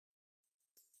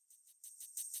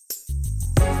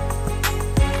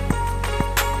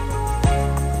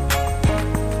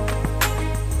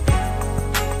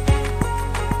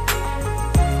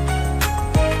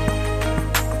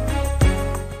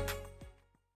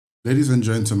Ladies and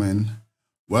gentlemen,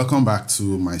 welcome back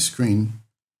to my screen.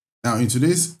 Now, in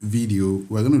today's video,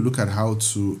 we're going to look at how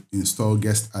to install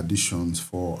guest additions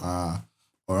for our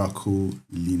Oracle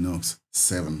Linux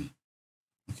 7.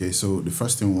 Okay, so the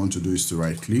first thing we want to do is to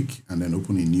right click and then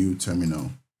open a new terminal.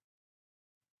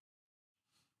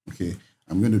 Okay,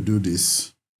 I'm going to do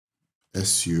this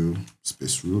su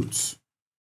space root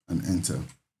and enter,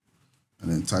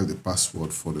 and then type the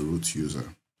password for the root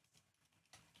user.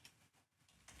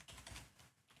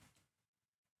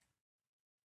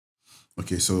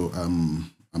 Okay, so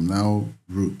I'm now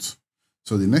root.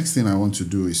 So the next thing I want to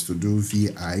do is to do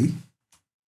vi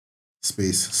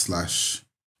space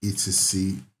 /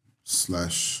 etc /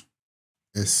 se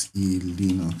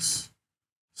linux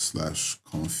 /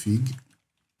 config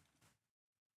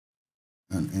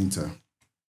and enter.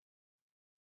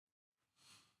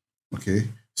 Okay,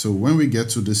 so when we get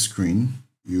to this screen,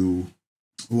 you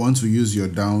want to use your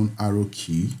down arrow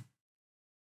key,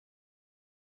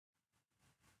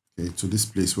 okay, to this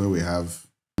place where we have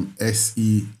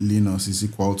se linux is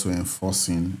equal to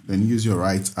enforcing. Then use your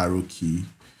right arrow key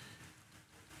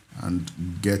and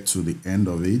get to the end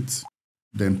of it.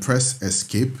 Then press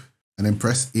escape and then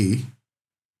press A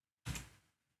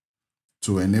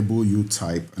to enable you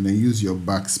type, and then use your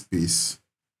backspace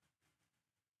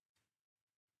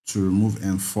to remove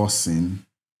enforcing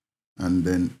and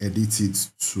then edit it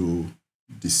to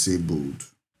disabled.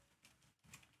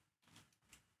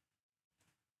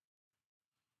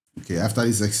 Okay, after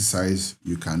this exercise,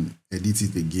 you can edit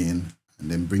it again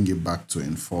and then bring it back to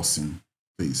enforcing,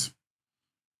 please.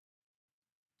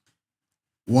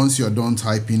 Once you're done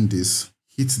typing this,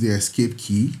 hit the escape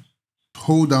key,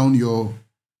 hold down your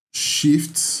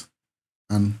shift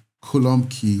and column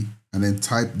key, and then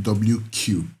type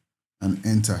WQ and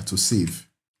enter to save.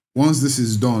 Once this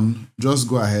is done, just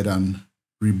go ahead and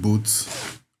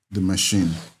reboot the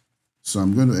machine. So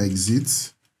I'm going to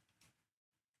exit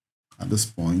at this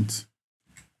point,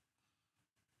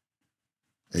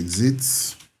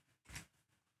 exit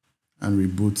and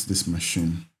reboot this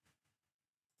machine.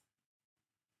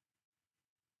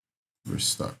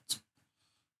 Restart.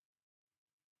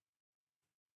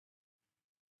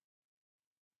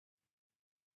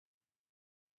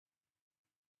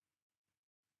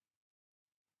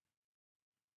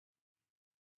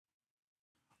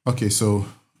 Okay, so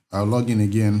I'll log in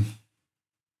again.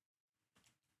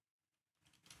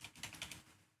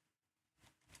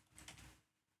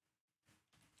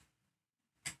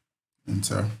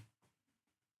 Enter.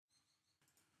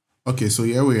 Okay, so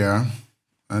here we are.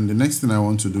 And the next thing I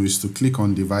want to do is to click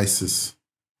on devices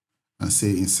and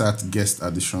say insert guest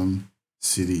addition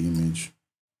CD image.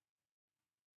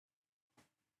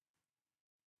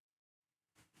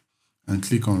 And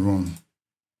click on run.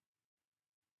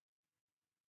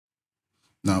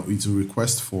 Now it will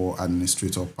request for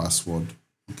administrator password.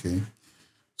 Okay,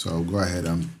 so I'll go ahead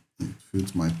and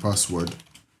input my password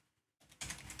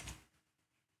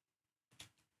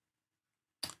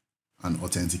and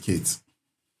authenticate.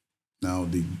 Now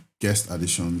the guest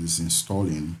addition is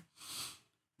installing.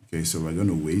 Okay, so we're going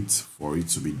to wait for it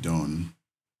to be done,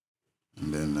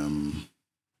 and then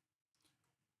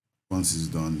once it's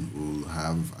done, we'll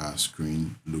have our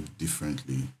screen look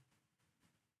differently,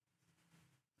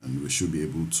 and we should be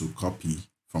able to copy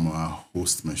from our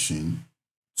host machine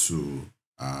to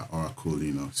our Oracle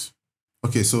Linux.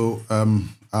 Okay, so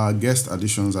our guest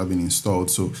additions have been installed,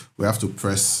 so we have to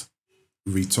press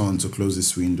return to close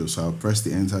this window. So I'll press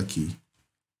the enter key,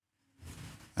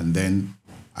 and then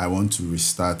I want to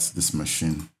restart this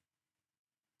machine.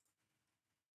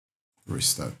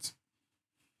 Restart.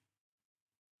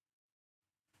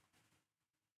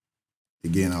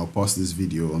 Again, I'll pause this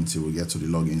video until we get to the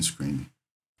login screen.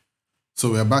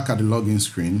 So we're back at the login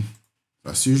screen.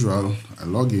 As usual, I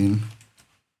log in.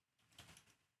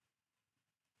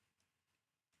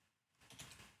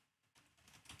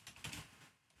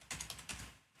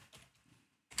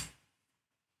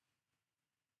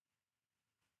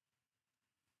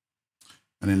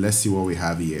 And then let's see what we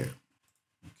have here.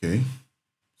 Okay,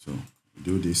 so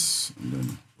do this and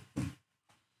then open.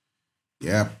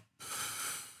 Yep.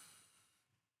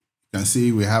 You can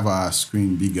see we have our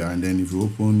screen bigger, and then if you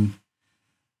open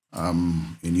a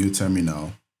new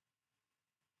terminal,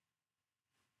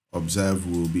 observe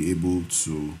we'll be able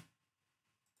to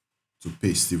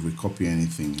paste if we copy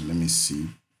anything. Let me see.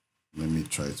 Let me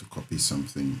try to copy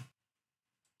something.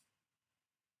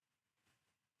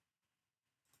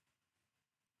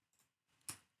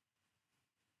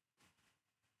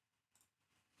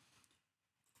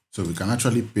 So we can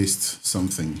actually paste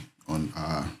something on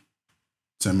our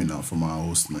terminal from our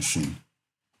host machine.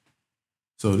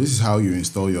 So this is how you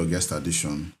install your guest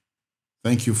addition.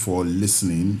 Thank you for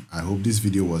listening. I hope this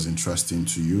video was interesting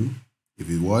to you. If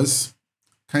it was,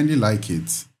 kindly like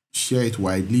it, share it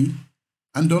widely,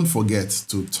 and don't forget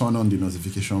to turn on the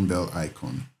notification bell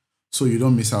icon so you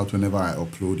don't miss out whenever I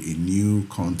upload a new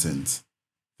content.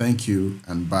 Thank you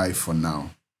and bye for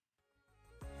now.